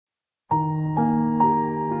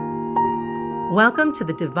Welcome to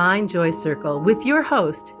the Divine Joy Circle with your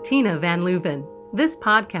host, Tina Van Leuven. This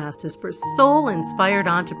podcast is for soul-inspired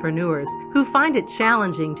entrepreneurs who find it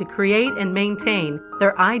challenging to create and maintain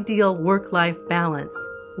their ideal work-life balance.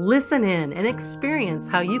 Listen in and experience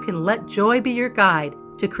how you can let joy be your guide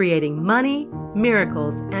to creating money,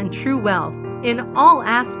 miracles, and true wealth in all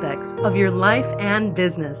aspects of your life and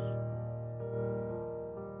business.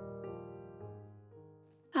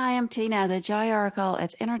 Hi, I'm Tina, the Joy Oracle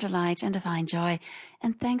at Inner Delight and Divine Joy,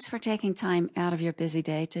 and thanks for taking time out of your busy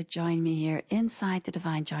day to join me here inside the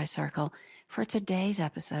Divine Joy Circle for today's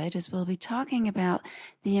episode, as we'll be talking about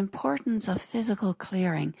the importance of physical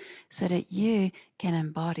clearing so that you can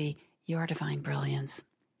embody your divine brilliance.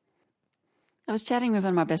 I was chatting with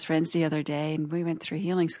one of my best friends the other day, and we went through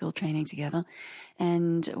healing school training together.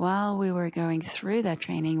 And while we were going through that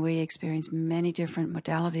training, we experienced many different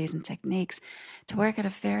modalities and techniques to work at a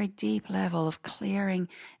very deep level of clearing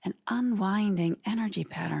and unwinding energy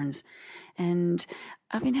patterns. And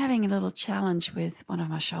I've been having a little challenge with one of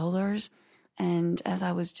my shoulders. And as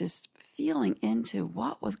I was just feeling into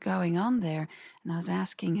what was going on there, and I was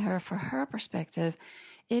asking her for her perspective,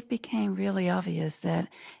 it became really obvious that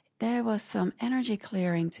there was some energy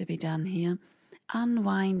clearing to be done here,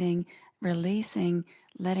 unwinding, releasing,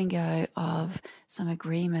 letting go of some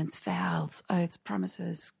agreements, vows, oaths,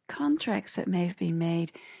 promises, contracts that may have been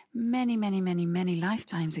made many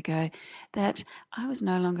lifetimes ago that I was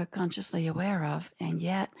no longer consciously aware of, and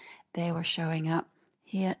yet they were showing up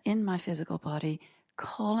here in my physical body,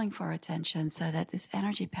 calling for attention so that this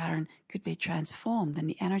energy pattern could be transformed and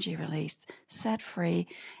the energy released, set free,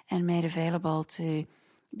 and made available to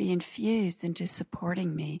be infused into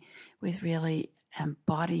supporting me with really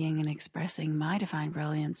embodying and expressing my divine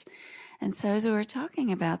brilliance. And so as we were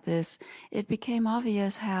talking about this, it became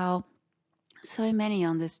obvious how so many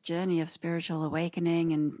on this journey of spiritual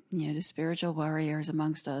awakening and, the spiritual warriors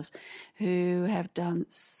amongst us who have done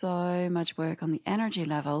so much work on the energy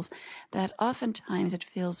levels that oftentimes it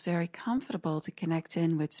feels very comfortable to connect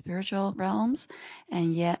in with spiritual realms,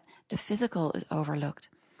 and yet the physical is overlooked.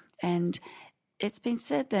 And it's been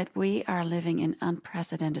said that we are living in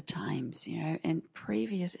unprecedented times. In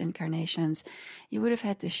previous incarnations, you would have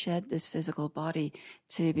had to shed this physical body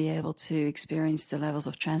to be able to experience the levels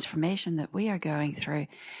of transformation that we are going through.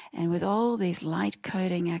 And with all these light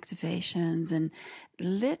coding activations and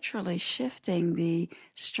literally shifting the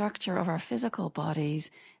structure of our physical bodies,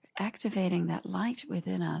 activating that light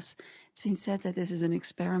within us, it's been said that this is an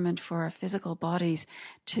experiment for our physical bodies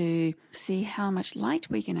to see how much light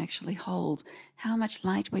we can actually hold, how much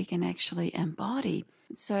light we can actually embody.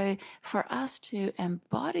 So for us to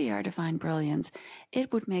embody our divine brilliance,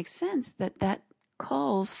 it would make sense that that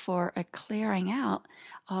calls for a clearing out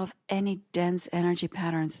of any dense energy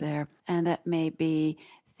patterns there. And that may be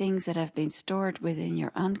things that have been stored within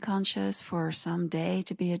your unconscious for some day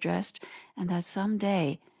to be addressed. And that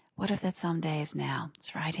someday, what if that someday is now?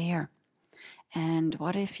 It's right here. And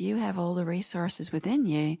what if you have all the resources within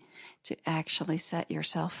you to actually set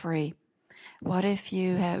yourself free? What if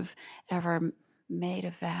you have ever made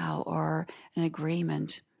a vow or an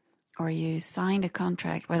agreement, or you signed a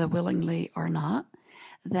contract, whether willingly or not,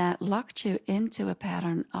 that locked you into a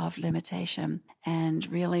pattern of limitation and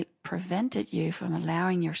really prevented you from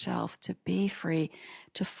allowing yourself to be free,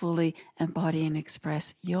 to fully embody and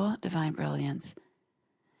express your divine brilliance?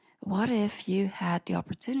 What if you had the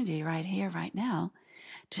opportunity right here, right now,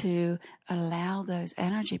 to allow those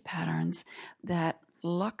energy patterns that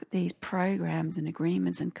lock these programs and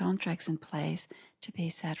agreements and contracts in place to be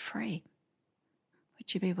set free?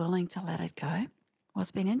 Would you be willing to let it go?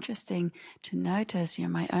 What's been interesting to notice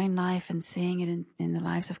in my own life and seeing it in the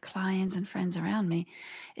lives of clients and friends around me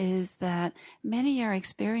is that many are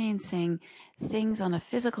experiencing things on a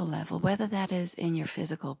physical level, whether that is in your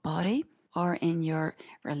physical body, or in your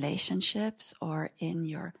relationships, or in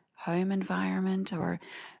your home environment, or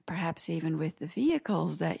perhaps even with the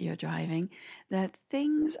vehicles that you're driving, that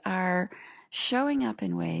things are showing up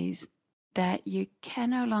in ways that you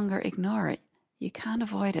can no longer ignore it. You can't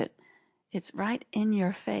avoid it. It's right in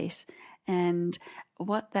your face. And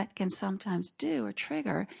what that can sometimes do or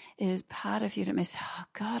trigger is part of you that may say, oh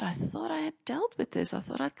God, I thought I had dealt with this. I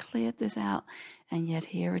thought I'd cleared this out. And yet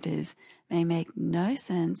here it is. May make no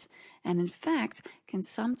sense. And in fact, can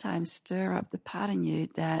sometimes stir up the part in you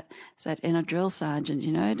that's that inner drill sergeant,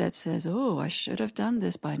 that says, oh, I should have done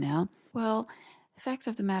this by now. Well, the fact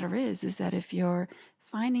of the matter is that if you're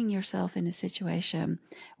finding yourself in a situation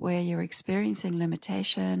where you're experiencing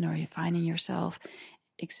limitation, or you're finding yourself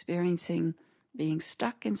experiencing being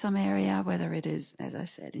stuck in some area, whether it is, as I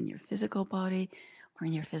said, in your physical body or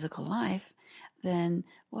in your physical life, then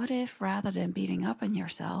what if rather than beating up on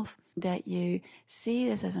yourself, that you see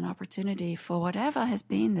this as an opportunity for whatever has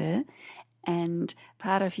been there, and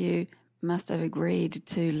part of you must have agreed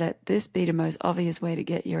to let this be the most obvious way to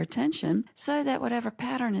get your attention, so that whatever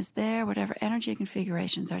pattern is there, whatever energy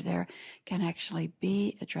configurations are there, can actually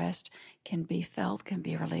be addressed, can be felt, can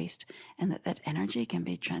be released, and that energy can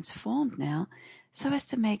be transformed now, so as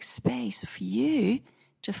to make space for you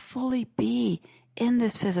to fully be in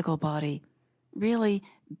this physical body, really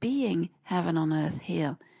being heaven on earth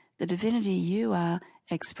here, the divinity you are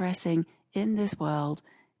expressing in this world,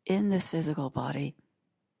 in this physical body.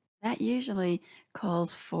 That usually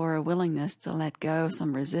calls for a willingness to let go of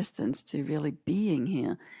some resistance to really being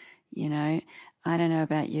here. You know, I don't know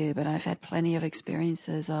about you, but I've had plenty of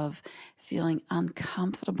experiences of feeling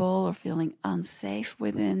uncomfortable or feeling unsafe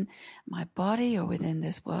within my body or within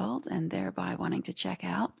this world, and thereby wanting to check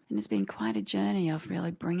out. And it's been quite a journey of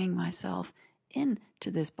really bringing myself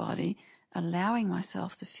into this body, allowing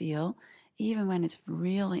myself to feel, even when it's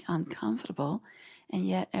really uncomfortable. And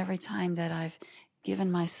yet every time that I've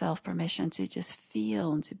given myself permission to just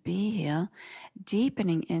feel and to be here,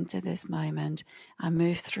 deepening into this moment, I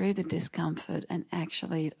move through the discomfort, and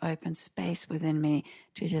actually it opens space within me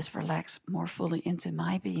to just relax more fully into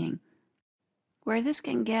my being. Where this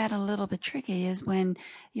can get a little bit tricky is when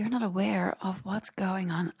you're not aware of what's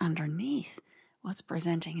going on underneath, what's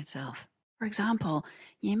presenting itself. For example,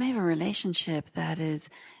 you may have a relationship that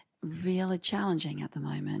is really challenging at the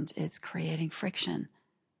moment. It's creating friction.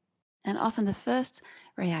 And often the first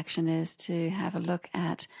reaction is to have a look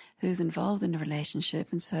at who's involved in the relationship,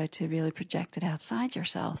 and so to really project it outside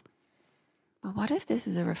yourself. But what if this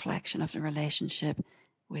is a reflection of the relationship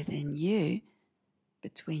within you,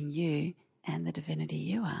 between you and the divinity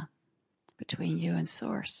you are, between you and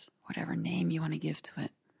Source, whatever name you want to give to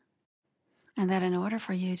it? And that in order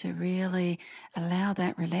for you to really allow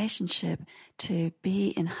that relationship to be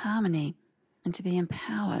in harmony and to be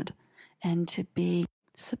empowered and to be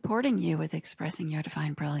supporting you with expressing your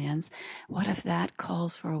divine brilliance, what if that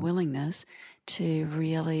calls for a willingness to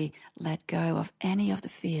really let go of any of the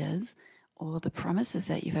fears or the promises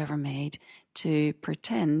that you've ever made to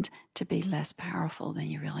pretend to be less powerful than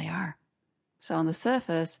you really are? So on the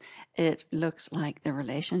surface, it looks like the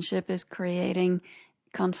relationship is creating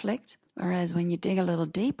conflict, whereas when you dig a little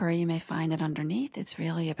deeper, you may find that underneath it's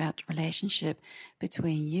really about the relationship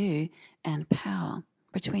between you and power,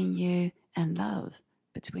 between you and love,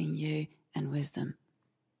 between you and wisdom.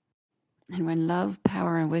 And when love,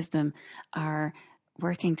 power, and wisdom are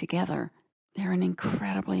working together, they're an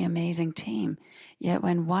incredibly amazing team. Yet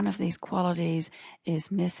when one of these qualities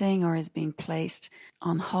is missing or is being placed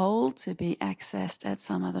on hold to be accessed at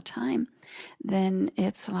some other time, then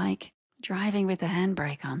it's like driving with the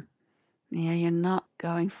handbrake on. You're not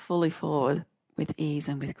going fully forward with ease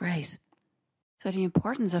and with grace. So the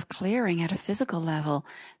importance of clearing at a physical level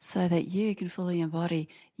so that you can fully embody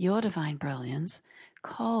your divine brilliance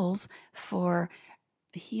calls for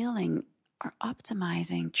healing or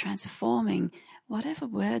optimizing, transforming, whatever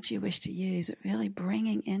words you wish to use, really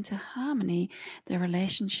bringing into harmony the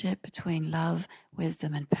relationship between love,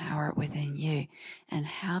 wisdom, and power within you. And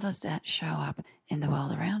how does that show up in the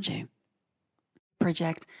world around you?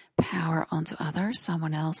 Project power onto others,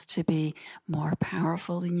 someone else to be more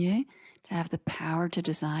powerful than you, to have the power to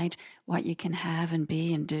decide what you can have and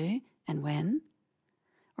be and do and when?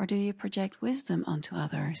 Or do you project wisdom onto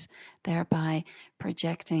others, thereby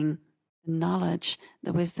projecting knowledge,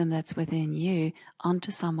 the wisdom that's within you,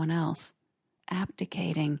 onto someone else,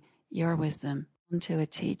 abdicating your wisdom onto a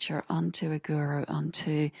teacher, onto a guru,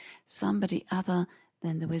 onto somebody other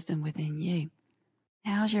than the wisdom within you?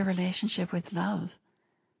 How's your relationship with love?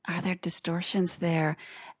 Are there distortions there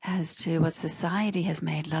as to what society has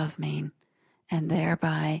made love mean, and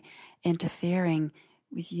thereby interfering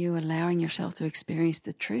with you allowing yourself to experience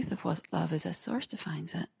the truth of what love is as Source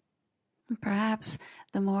defines it? And perhaps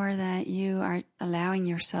the more that you are allowing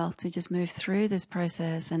yourself to just move through this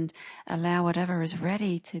process and allow whatever is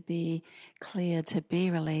ready to be cleared, to be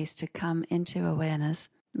released, to come into awareness,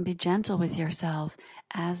 and be gentle with yourself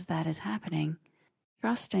as that is happening,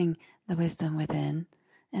 trusting the wisdom within,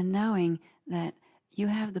 and knowing that you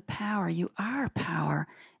have the power, you are power,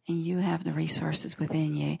 and you have the resources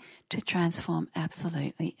within you to transform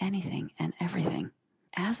absolutely anything and everything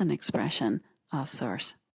as an expression of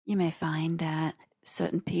Source. You may find that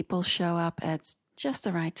certain people show up at just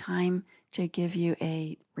the right time to give you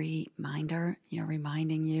a reminder,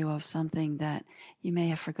 reminding you of something that you may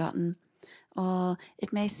have forgotten. Or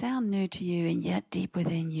it may sound new to you, and yet deep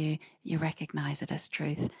within you, you recognize it as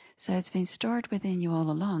truth. So it's been stored within you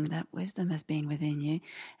all along. That wisdom has been within you.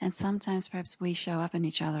 And sometimes perhaps we show up in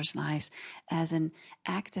each other's lives as an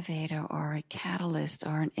activator or a catalyst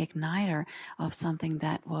or an igniter of something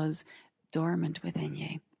that was dormant within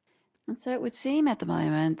you. And so it would seem at the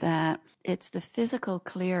moment that it's the physical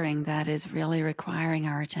clearing that is really requiring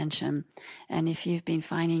our attention. And if you've been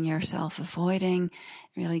finding yourself avoiding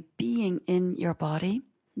really being in your body,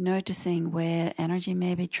 noticing where energy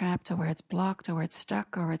may be trapped or where it's blocked or where it's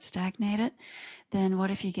stuck or where it's stagnated, then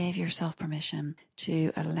what if you gave yourself permission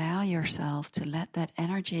to allow yourself to let that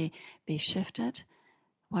energy be shifted?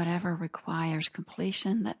 Whatever requires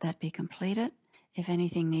completion, let that be completed. If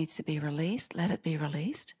anything needs to be released, let it be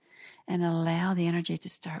released. And allow the energy to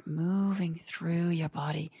start moving through your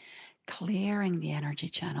body, clearing the energy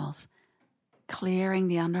channels, clearing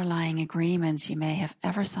the underlying agreements you may have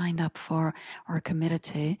ever signed up for or committed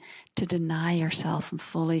to deny yourself from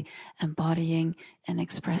fully embodying and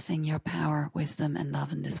expressing your power, wisdom, and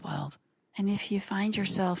love in this world. And if you find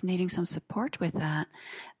yourself needing some support with that,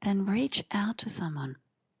 then reach out to someone.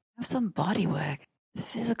 Have some body work,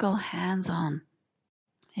 physical hands-on.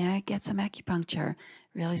 Get some acupuncture.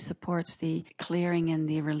 Really supports the clearing and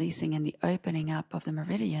the releasing and the opening up of the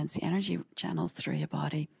meridians, the energy channels through your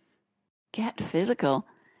body. Get physical.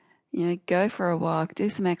 Go for a walk, do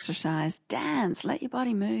some exercise, dance, let your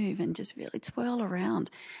body move and just really twirl around.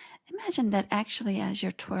 Imagine that actually as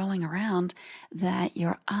you're twirling around, that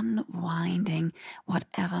you're unwinding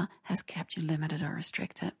whatever has kept you limited or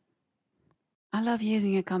restricted. I love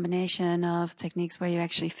using a combination of techniques where you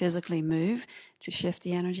actually physically move to shift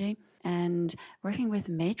the energy and working with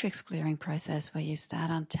matrix clearing process where you start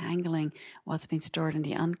untangling what's been stored in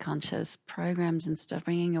the unconscious programs and stuff,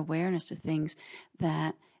 bringing awareness to things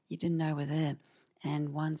that you didn't know were there.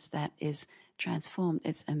 And once that is transformed,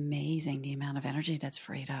 it's amazing the amount of energy that's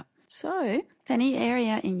freed up. So if any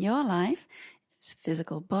area in your life is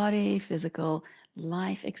physical body, physical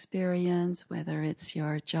life experience, whether it's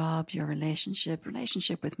your job, your relationship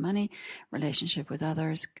with money, relationship with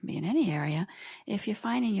others, can be in any area. If you're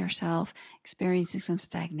finding yourself experiencing some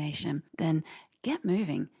stagnation, then get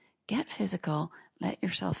moving, get physical, let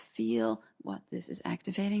yourself feel what this is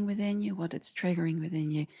activating within you, what it's triggering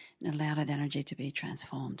within you, and allow that energy to be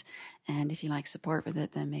transformed. And if you like support with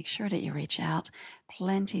it, then make sure that you reach out.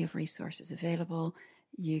 Plenty of resources available.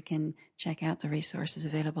 You can check out the resources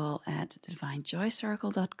available at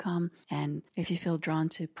divinejoycircle.com. And if you feel drawn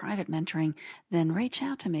to private mentoring, then reach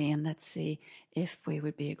out to me and let's see if we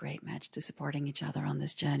would be a great match to supporting each other on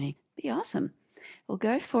this journey. Be awesome. Well,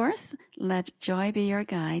 go forth. Let joy be your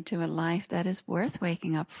guide to a life that is worth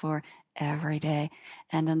waking up for every day.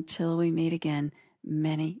 And until we meet again,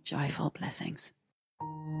 many joyful blessings.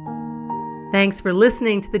 Thanks for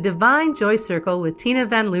listening to the Divine Joy Circle with Tina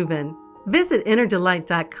Van Leuven. Visit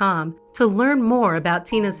innerdelight.com to learn more about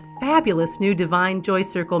Tina's fabulous new Divine Joy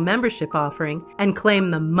Circle membership offering and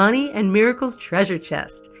claim the Money and Miracles treasure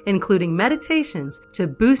chest, including meditations to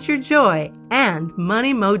boost your joy and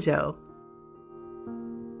money mojo.